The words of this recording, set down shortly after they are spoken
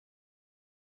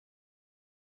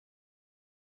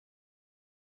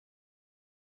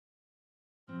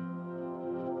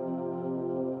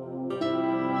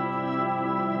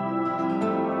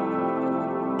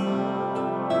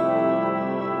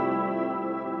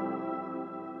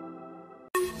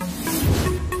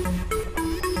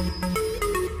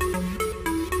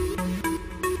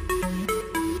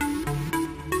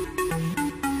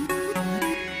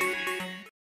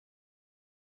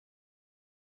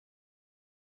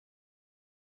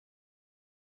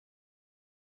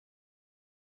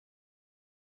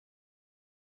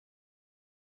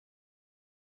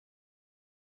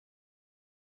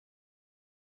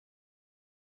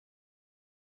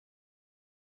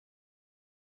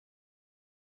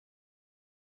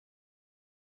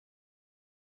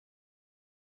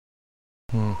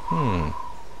Mhm.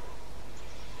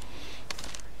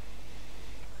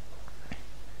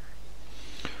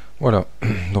 Voilà,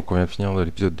 donc on vient de finir de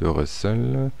l'épisode de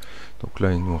Russell. Donc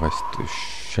là il nous reste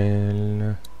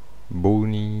Shel,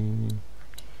 Bonnie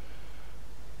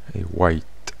et Wyatt.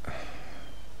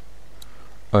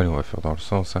 Allez, on va faire dans le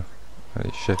sens, hein.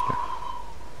 Allez, Shel.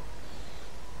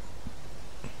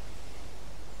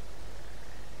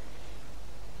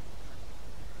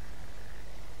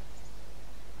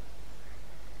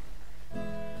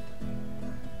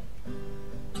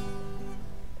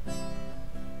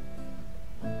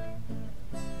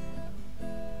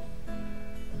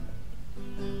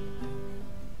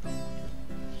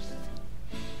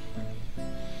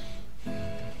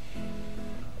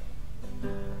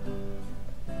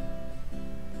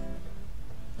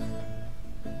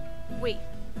 Wait.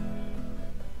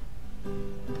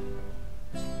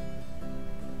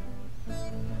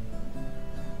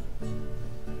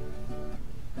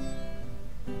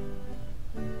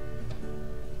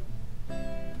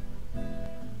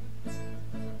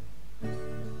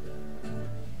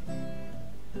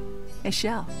 Hey,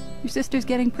 Shel, your sister's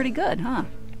getting pretty good, huh?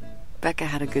 Becca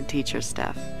had a good teacher,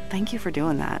 Steph. Thank you for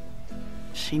doing that.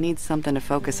 She needs something to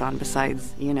focus on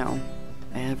besides, you know,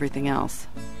 everything else.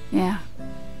 Yeah.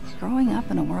 Growing up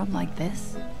in a world like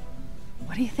this,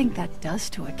 what do you think that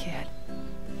does to a kid?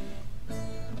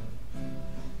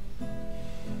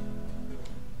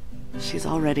 She's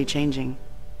already changing.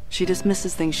 She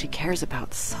dismisses things she cares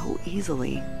about so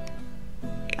easily.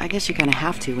 I guess you kind of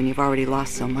have to when you've already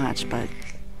lost so much, but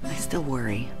I still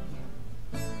worry.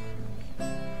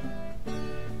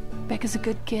 Becca's a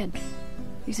good kid.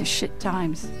 These are shit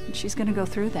times, and she's gonna go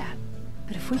through that.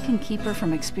 But if we can keep her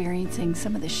from experiencing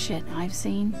some of the shit I've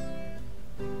seen...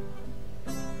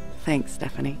 Thanks,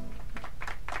 Stephanie.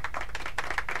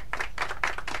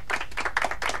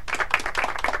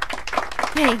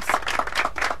 Thanks.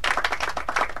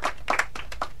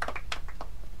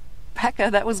 Becca,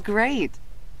 that was great.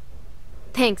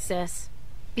 Thanks, sis.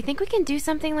 You think we can do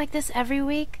something like this every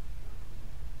week?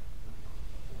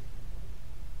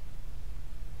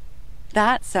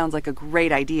 That sounds like a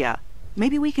great idea.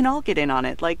 Maybe we can all get in on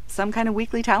it, like some kind of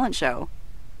weekly talent show.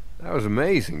 That was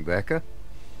amazing, Becca.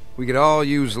 We could all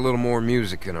use a little more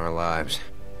music in our lives.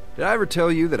 Did I ever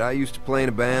tell you that I used to play in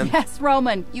a band? Yes,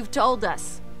 Roman, you've told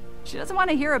us. She doesn't want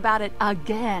to hear about it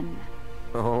again.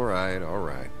 All right, all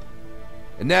right.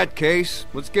 In that case,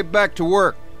 let's get back to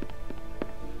work.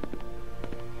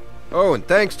 Oh, and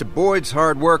thanks to Boyd's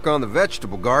hard work on the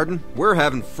vegetable garden, we're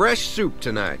having fresh soup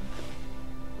tonight.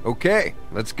 Okay,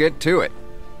 let's get to it.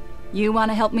 You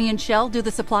want to help me and Shel do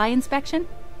the supply inspection?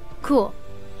 Cool.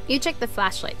 You check the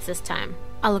flashlights this time.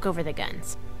 I'll look over the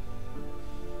guns.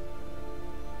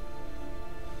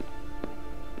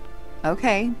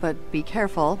 Okay, but be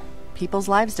careful. People's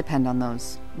lives depend on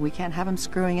those. We can't have them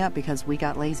screwing up because we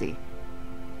got lazy.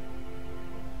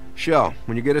 Shel,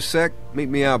 when you get a sec, meet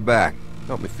me out back.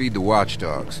 Help me feed the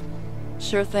watchdogs.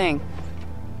 Sure thing.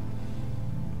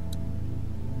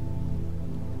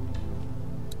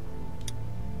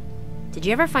 Did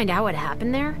you ever find out what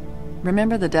happened there?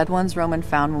 Remember the dead ones Roman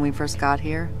found when we first got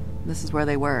here? This is where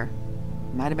they were.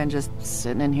 Might have been just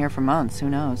sitting in here for months, who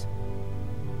knows?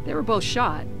 They were both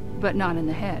shot, but not in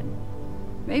the head.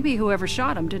 Maybe whoever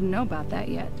shot him didn't know about that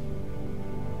yet.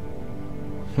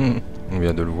 On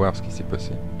vient de le voir ce qui s'est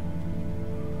passé.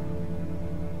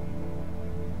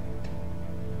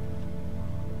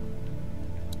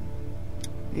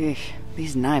 Eesh,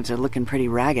 these knives are looking pretty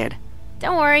ragged.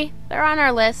 Don't worry, they're on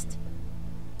our list.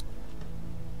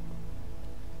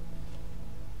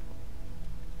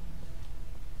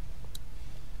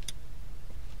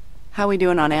 How we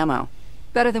doing on ammo?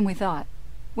 Better than we thought.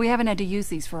 We haven't had to use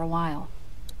these for a while.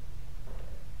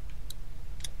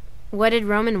 What did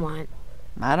Roman want?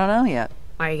 I don't know yet.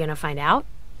 Are you gonna find out?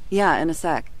 Yeah, in a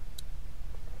sec.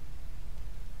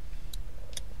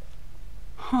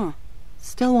 Huh.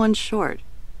 Still one short.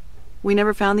 We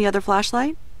never found the other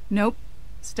flashlight? Nope.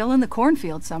 Still in the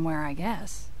cornfield somewhere, I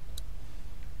guess.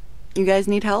 You guys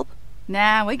need help?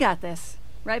 Nah, we got this.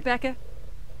 Right, Becca?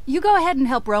 You go ahead and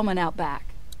help Roman out back.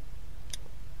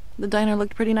 The diner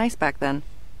looked pretty nice back then.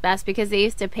 That's because they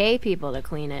used to pay people to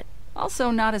clean it. Also,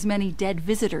 not as many dead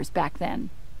visitors back then.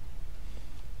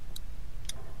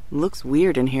 Looks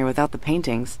weird in here without the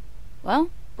paintings. Well,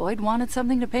 Boyd wanted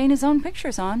something to paint his own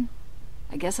pictures on.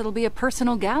 I guess it'll be a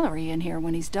personal gallery in here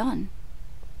when he's done.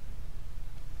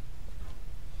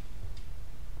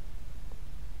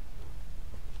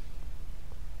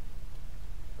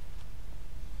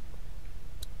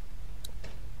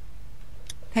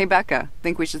 Hey, Becca,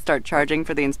 think we should start charging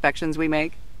for the inspections we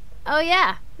make? Oh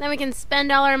yeah, Then we can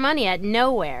spend all our money at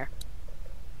nowhere.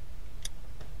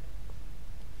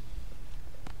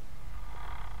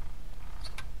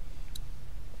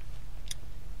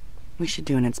 We should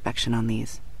do an inspection on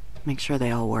these. Make sure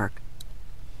they all work.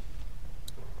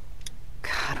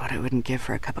 God, what I wouldn't give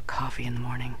for a cup of coffee in the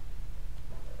morning.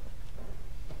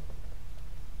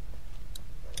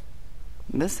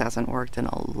 This hasn't worked in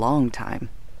a long time.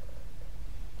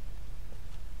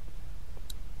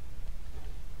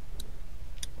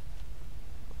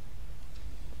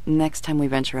 Next time we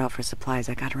venture out for supplies,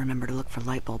 I gotta remember to look for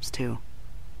light bulbs, too.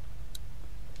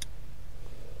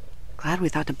 Glad we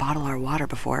thought to bottle our water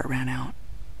before it ran out.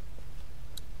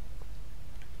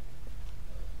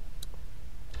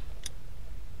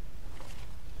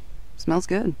 Smells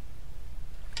good.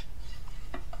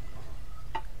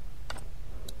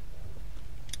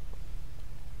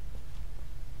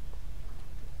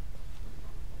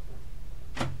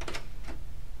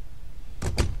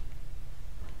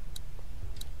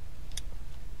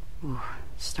 Ooh,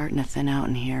 starting to thin out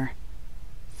in here.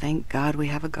 Thank God we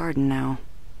have a garden now.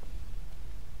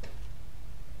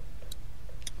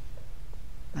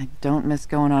 I don't miss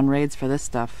going on raids for this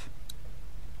stuff.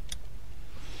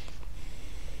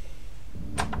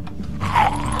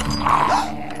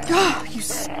 Oh, you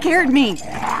scared me! He's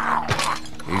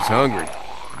hungry.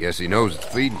 Guess he knows it's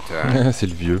feeding time. C'est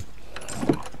le vieux.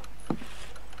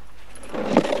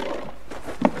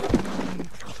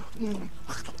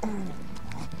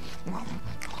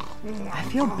 I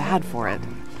feel bad for it.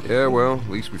 Yeah, well, at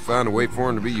least we found a way for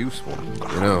him to be useful.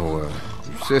 You know,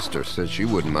 your sister said she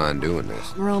wouldn't mind doing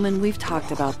this. Roman, we've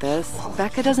talked about this.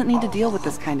 Becca doesn't need to deal with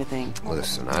this kind of thing.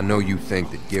 Listen, I know you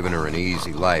think that giving her an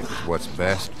easy life is what's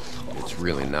best. It's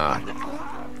really not.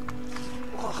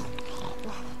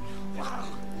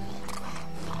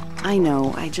 I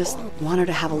know, I just want her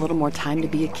to have a little more time to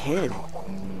be a kid.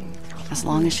 As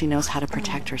long as she knows how to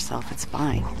protect herself, it's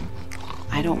fine.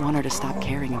 I don't want her to stop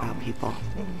caring about people.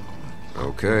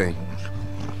 Okay.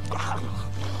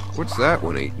 What's that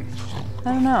one eating?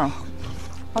 I don't know.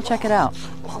 I'll check it out.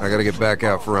 I gotta get back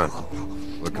out front.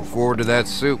 Looking forward to that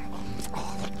soup.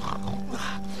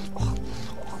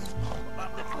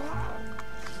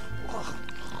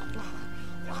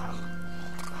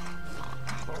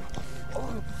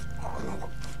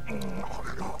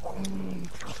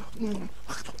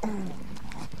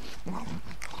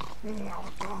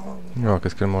 Alors,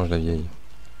 qu'est-ce qu'elle mange, la vieille?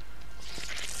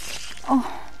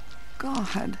 Oh,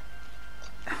 God.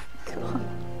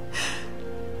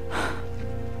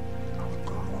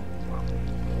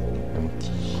 Un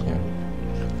petit chien.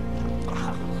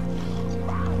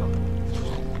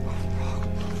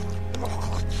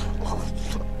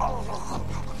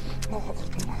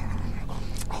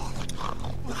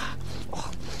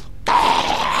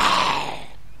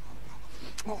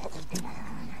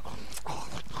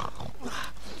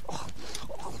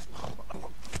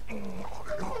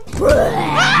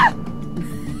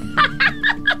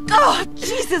 Oh,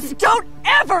 Jesus, don't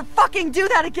ever fucking do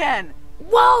that again!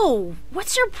 Whoa!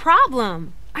 What's your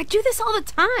problem? I do this all the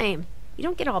time. You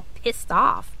don't get all pissed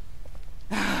off.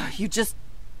 You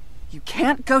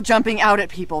can't go jumping out at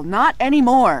people. Not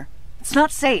anymore. It's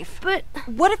not safe. But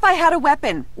What if I had a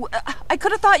weapon? I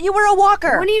could have thought you were a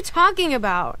walker. what are you talking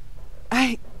about?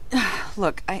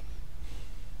 Look, I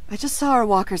just saw our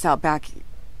walkers out back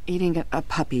eating a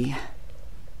puppy.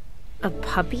 A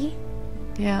puppy?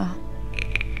 Yeah.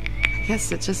 I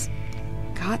guess it just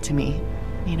got to me.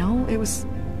 You know, it was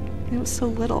so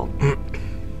little.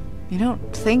 You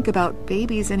don't think about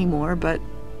babies anymore, but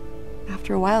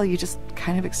after a while you just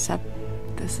kind of accept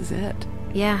this is it.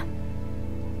 Yeah.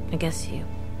 I guess you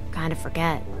kind of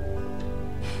forget.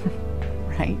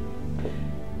 Right?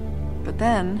 But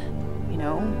then, you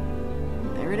know,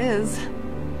 there it is.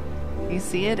 You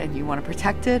see it and you want to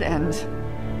protect it and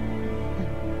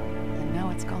now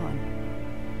it's gone.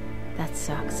 That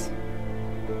sucks.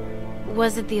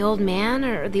 Was it the old man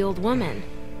or the old woman?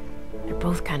 They're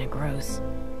both kind of gross.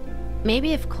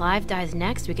 Maybe if Clive dies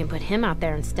next, we can put him out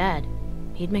there instead.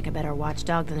 He'd make a better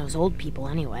watchdog than those old people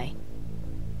anyway.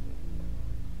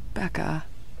 Becca.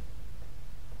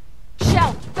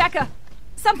 Shel, Becca!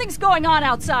 Something's going on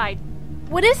outside.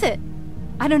 What is it?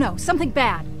 I don't know, something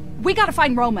bad. We gotta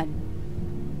find Roman.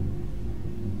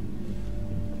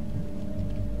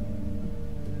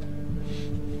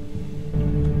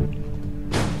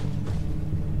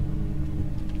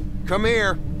 Come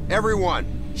here, everyone.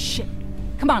 Shit.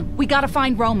 Come on, we gotta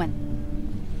find Roman.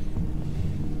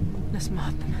 Las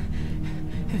matan.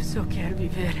 Eu só quero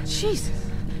viver. Jesus.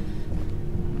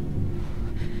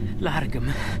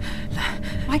 Larga-me.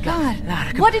 My God.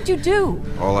 Larga-me. What did you do?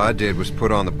 All I did was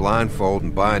put on the blindfold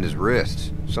and bind his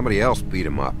wrists. Somebody else beat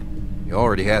him up. He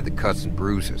already had the cuts and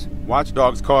bruises.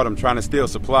 Watchdogs caught him trying to steal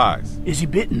supplies. Is he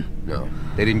bitten? No,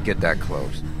 they didn't get that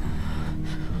close.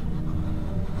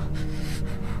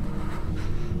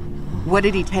 What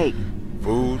did he take?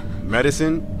 Food,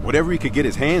 medicine, whatever he could get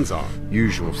his hands on.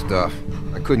 Usual stuff.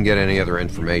 I couldn't get any other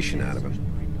information out of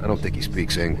him. I don't think he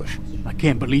speaks English. I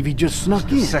can't believe he just snuck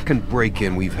The in. second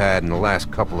break-in we've had in the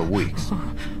last couple of weeks.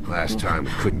 Last time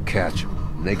we couldn't catch him,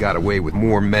 and they got away with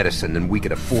more medicine than we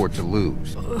could afford to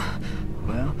lose.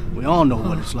 Well, we all know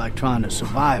what it's like trying to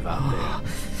survive out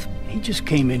there. He just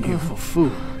came in here for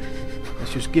food.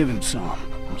 Let's just give him some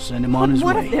and send him on his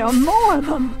What way. if there are more of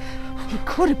them? He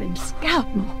could have been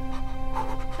scouting.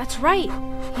 That's right.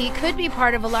 He could be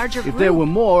part of a larger group. If there were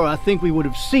more, I think we would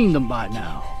have seen them by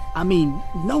now. I mean,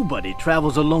 nobody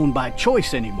travels alone by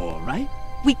choice anymore, right?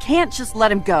 We can't just let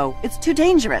him go. It's too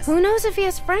dangerous. Who knows if he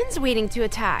has friends waiting to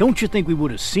attack? Don't you think we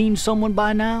would have seen someone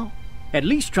by now? At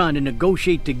least trying to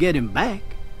negotiate to get him back.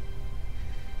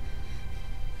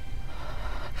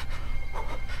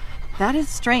 That is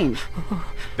strange.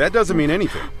 That doesn't mean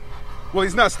anything. Well,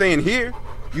 he's not staying here.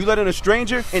 You let in a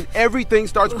stranger, and everything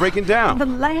starts breaking down. The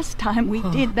last time we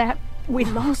did that, we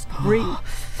lost Bree.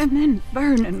 And then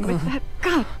Vernon with that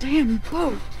goddamn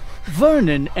boat.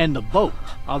 Vernon and the boat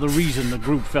are the reason the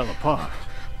group fell apart.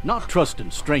 Not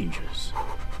trusting strangers.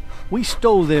 We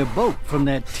stole their boat from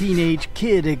that teenage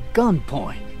kid at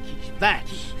gunpoint.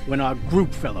 That's when our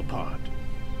group fell apart.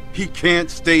 He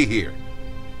can't stay here.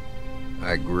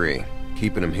 I agree.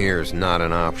 Keeping him here is not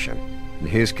an option. In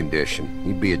his condition,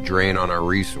 he'd be a drain on our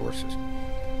resources.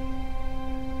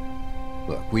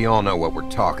 Look, we all know what we're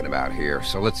talking about here,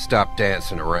 so let's stop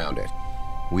dancing around it.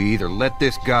 We either let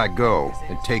this guy go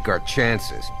and take our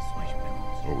chances,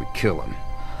 or we kill him.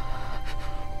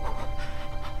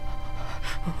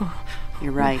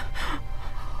 You're right.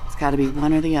 It's gotta be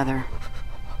one or the other.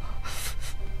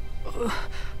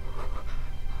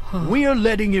 We're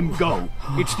letting him go.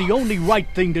 It's the only right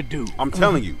thing to do. I'm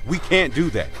telling you, we can't do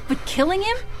that. But killing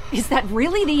him? Is that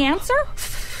really the answer?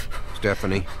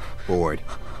 Stephanie, Boyd,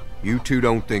 you two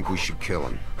don't think we should kill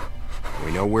him.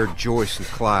 We know where Joyce and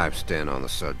Clive stand on the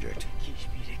subject.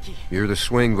 You're the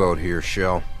swing vote here,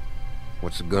 Shel.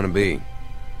 What's it gonna be?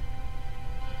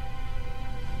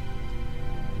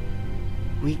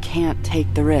 We can't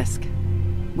take the risk.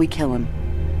 We kill him.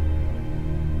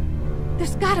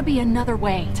 There's gotta be another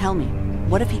way. Tell me,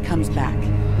 what if he comes back?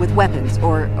 With weapons,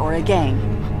 or a gang?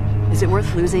 Is it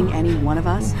worth losing any one of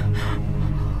us?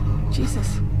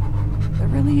 Jesus, there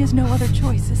really is no other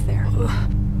choice, is there?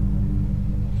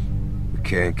 We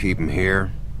can't keep him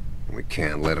here, and we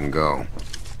can't let him go.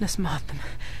 Let's mát them.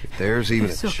 If there's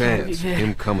even a chance of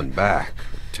him coming back,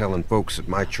 or telling folks that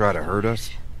might try to hurt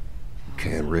us, we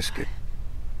can't risk it.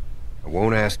 I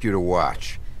won't ask you to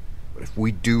watch, but if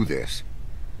we do this,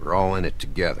 we're all in it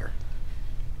together.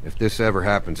 If this ever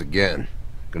happens again,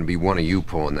 it's gonna be one of you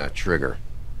pulling that trigger.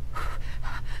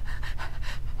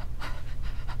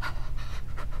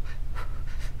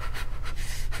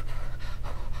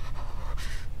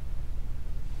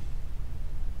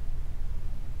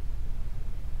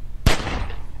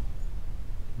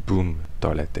 Boum,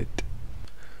 dans la tête.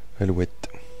 Alouette.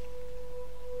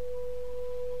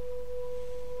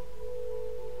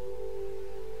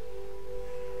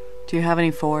 Do you have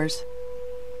any fours?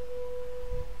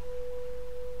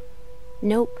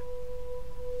 Nope.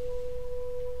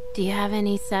 Do you have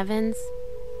any sevens?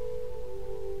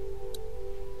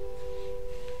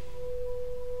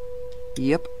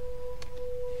 Yep.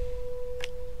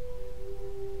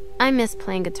 I miss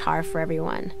playing guitar for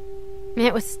everyone.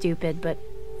 It was stupid, but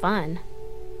fun.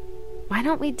 Why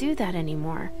don't we do that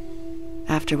anymore?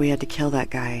 After we had to kill that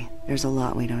guy, there's a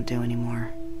lot we don't do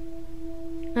anymore.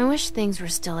 I wish things were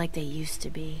still like they used to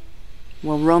be.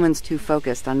 Well, Roman's too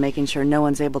focused on making sure no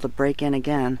one's able to break in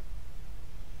again.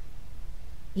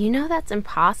 You know that's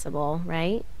impossible,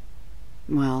 right?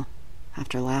 Well,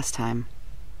 after last time.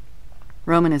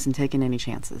 Roman isn't taking any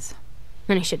chances.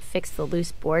 And he should fix the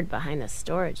loose board behind the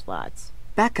storage lots.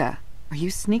 Becca, are you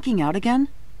sneaking out again?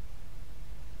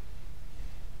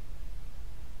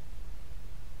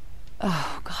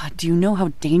 Oh, God, do you know how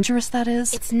dangerous that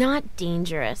is? It's not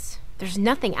dangerous. There's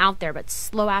nothing out there but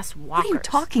slow-ass walkers. What are you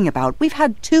talking about? We've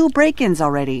had 2 break-ins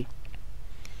already.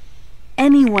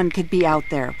 Anyone could be out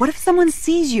there. What if someone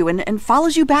sees you and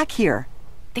follows you back here?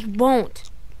 They won't.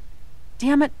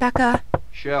 Damn it, Becca.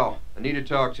 Shel, I need to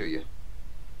talk to you.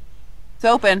 It's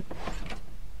open.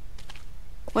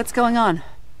 What's going on?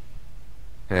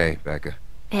 Hey, Becca.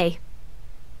 Hey,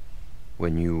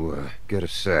 When you get a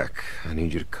sec, I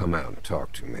need you to come out and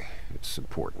talk to me. It's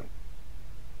important.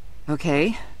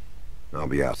 Okay. I'll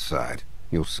be outside.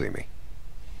 You'll see me.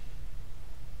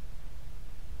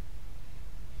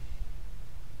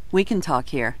 We can talk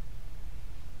here.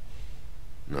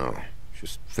 No,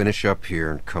 just finish up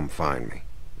here and come find me.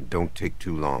 And don't take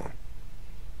too long.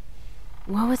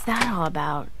 What was that all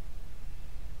about?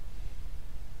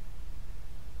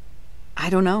 I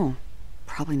don't know.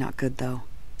 Probably not good, though.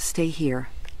 Stay here.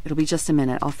 It'll be just a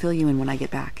minute. I'll fill you in when I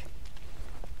get back.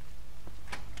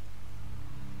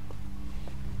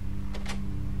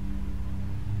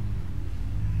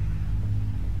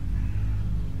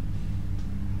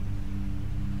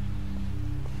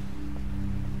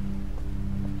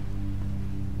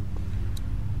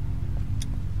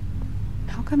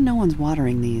 How come no one's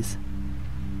watering these?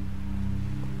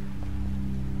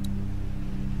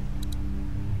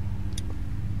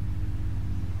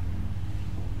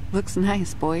 Looks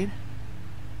nice, Boyd.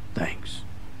 Thanks.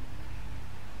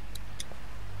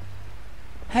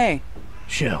 Hey.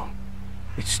 Shel,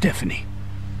 it's Stephanie.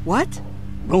 What?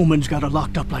 Roman's got her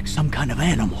locked up like some kind of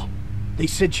animal. They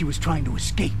said she was trying to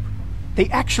escape. They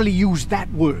actually used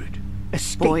that word.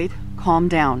 Escape. Boyd, calm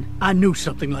down. I knew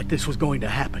something like this was going to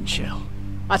happen, Shel.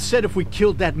 I said if we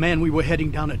killed that man, we were heading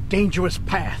down a dangerous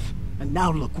path. And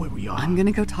now look where we are. I'm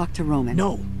gonna go talk to Roman.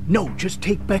 No, just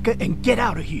take Becca and get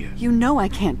out of here. You know I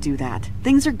can't do that.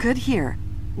 Things are good here.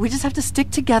 We just have to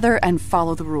stick together and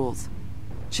follow the rules.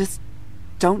 Just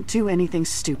don't do anything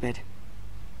stupid.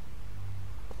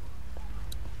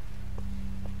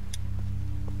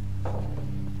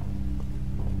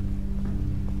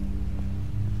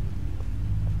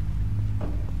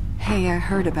 Hey, I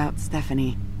heard about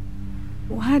Stephanie.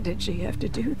 Why did she have to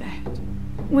do that?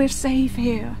 We're safe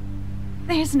here.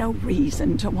 There's no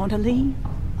reason to want to leave.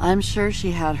 I'm sure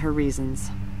she had her reasons.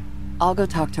 I'll go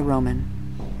talk to Roman.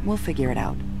 We'll figure it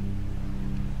out.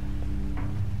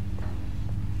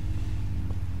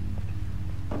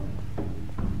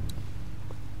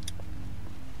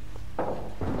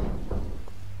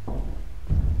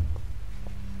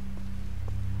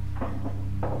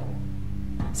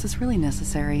 Is this really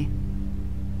necessary?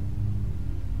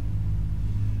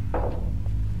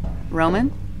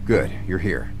 Roman? Good, you're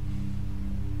here.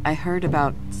 I heard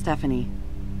about Stephanie.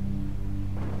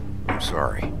 I'm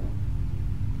sorry.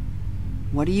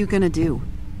 What are you gonna do?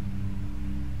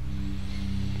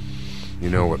 You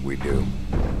know what we do.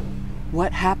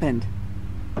 What happened?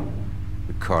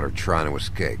 We caught her trying to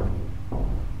escape.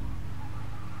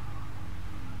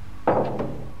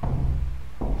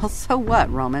 Well, so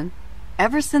what, Roman?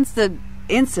 Ever since the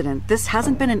incident, this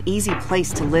hasn't been an easy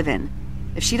place to live in.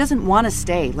 If she doesn't want to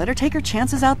stay, let her take her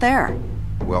chances out there.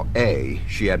 Well, A,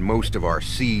 she had most of our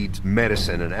seeds,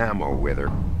 medicine, and ammo with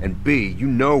her. And B, you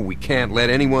know we can't let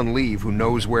anyone leave who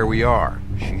knows where we are.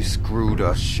 She screwed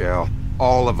us, Shel.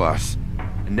 All of us.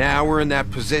 And now we're in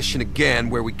that position again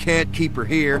where we can't keep her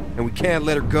here and we can't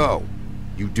let her go.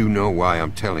 You do know why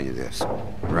I'm telling you this,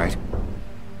 right?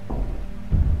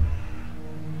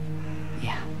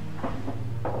 Yeah.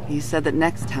 You said that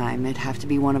next time it'd have to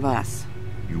be one of us.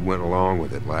 You went along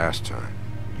with it last time.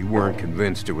 You weren't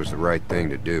convinced it was the right thing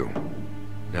to do.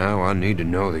 Now I need to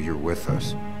know that you're with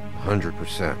us.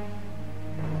 100%.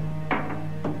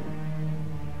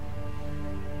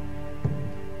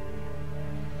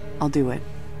 I'll do it.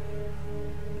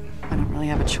 I don't really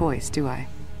have a choice, do I?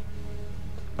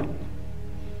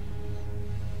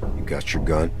 You got your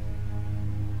gun?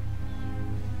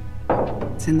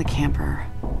 It's in the camper.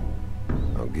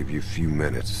 I'll give you a few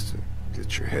minutes to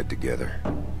get your head together.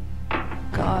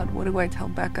 God, what do I tell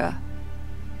Becca?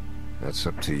 That's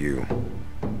up to you.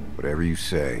 Whatever you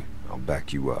say, I'll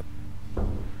back you up.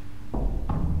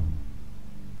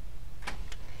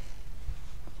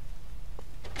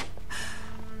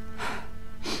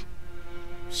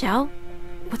 Shel?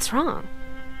 What's wrong?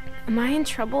 Am I in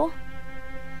trouble?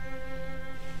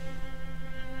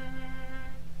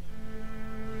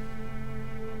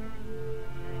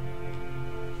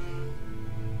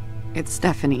 It's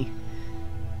Stephanie.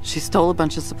 She stole a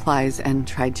bunch of supplies and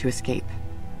tried to escape.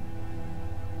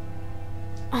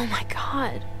 Oh my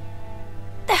god.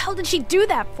 The hell did she do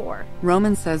that for?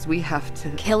 Roman says we have to...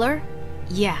 Kill her?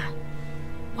 Yeah.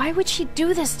 Why would she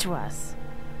do this to us?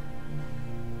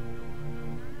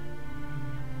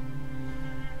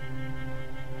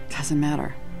 Doesn't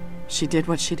matter. She did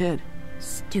what she did.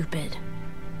 Stupid.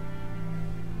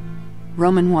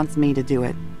 Roman wants me to do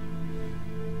it.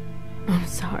 I'm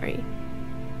sorry.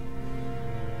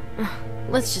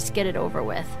 Let's just get it over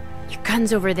with. Your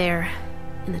gun's over there,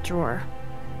 in the drawer.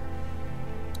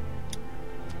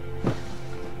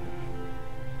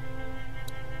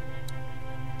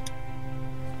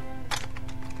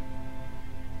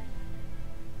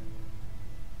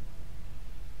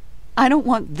 I don't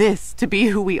want this to be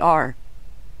who we are.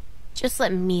 Just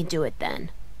let me do it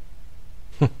then.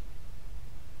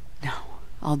 No,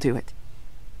 I'll do it.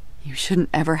 You shouldn't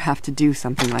ever have to do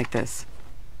something like this.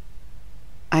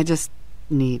 I just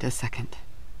need a second.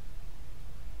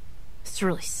 This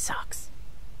really sucks.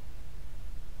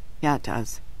 Yeah, it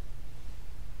does.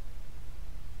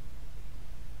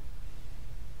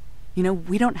 You know,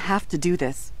 we don't have to do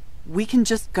this. We can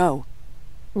just go.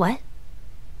 What?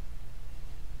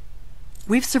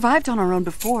 We've survived on our own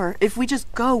before. If we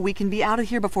just go, we can be out of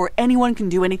here before anyone can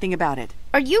do anything about it.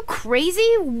 Are you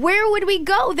crazy? Where would we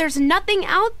go? There's nothing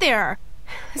out there.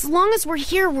 As long as we're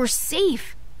here, we're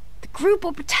safe. The group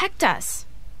will protect us.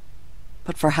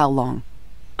 But for how long?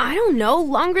 I don't know.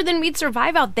 Longer than we'd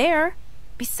survive out there.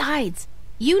 Besides,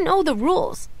 you know the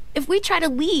rules. If we try to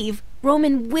leave,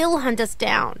 Roman will hunt us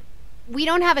down. We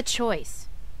don't have a choice.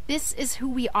 This is who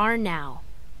we are now.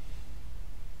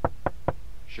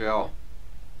 Shel,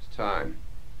 it's time.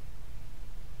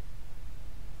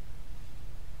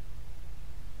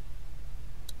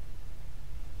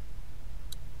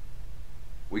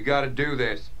 We gotta do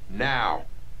this, now.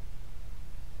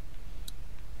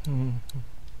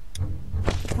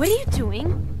 What are you doing?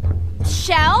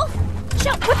 Shel?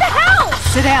 Shel, what the hell?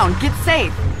 Sit down, get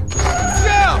safe.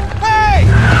 Shel! Hey!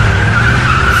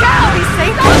 Shel, be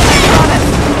safe. I promise.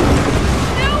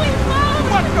 No, he won't!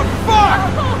 What the fuck?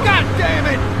 God damn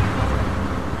it!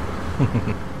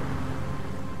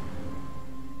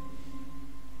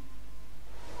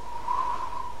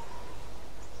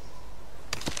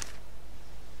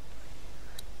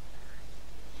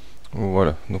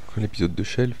 Voilà, donc l'épisode de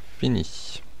Shel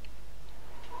fini.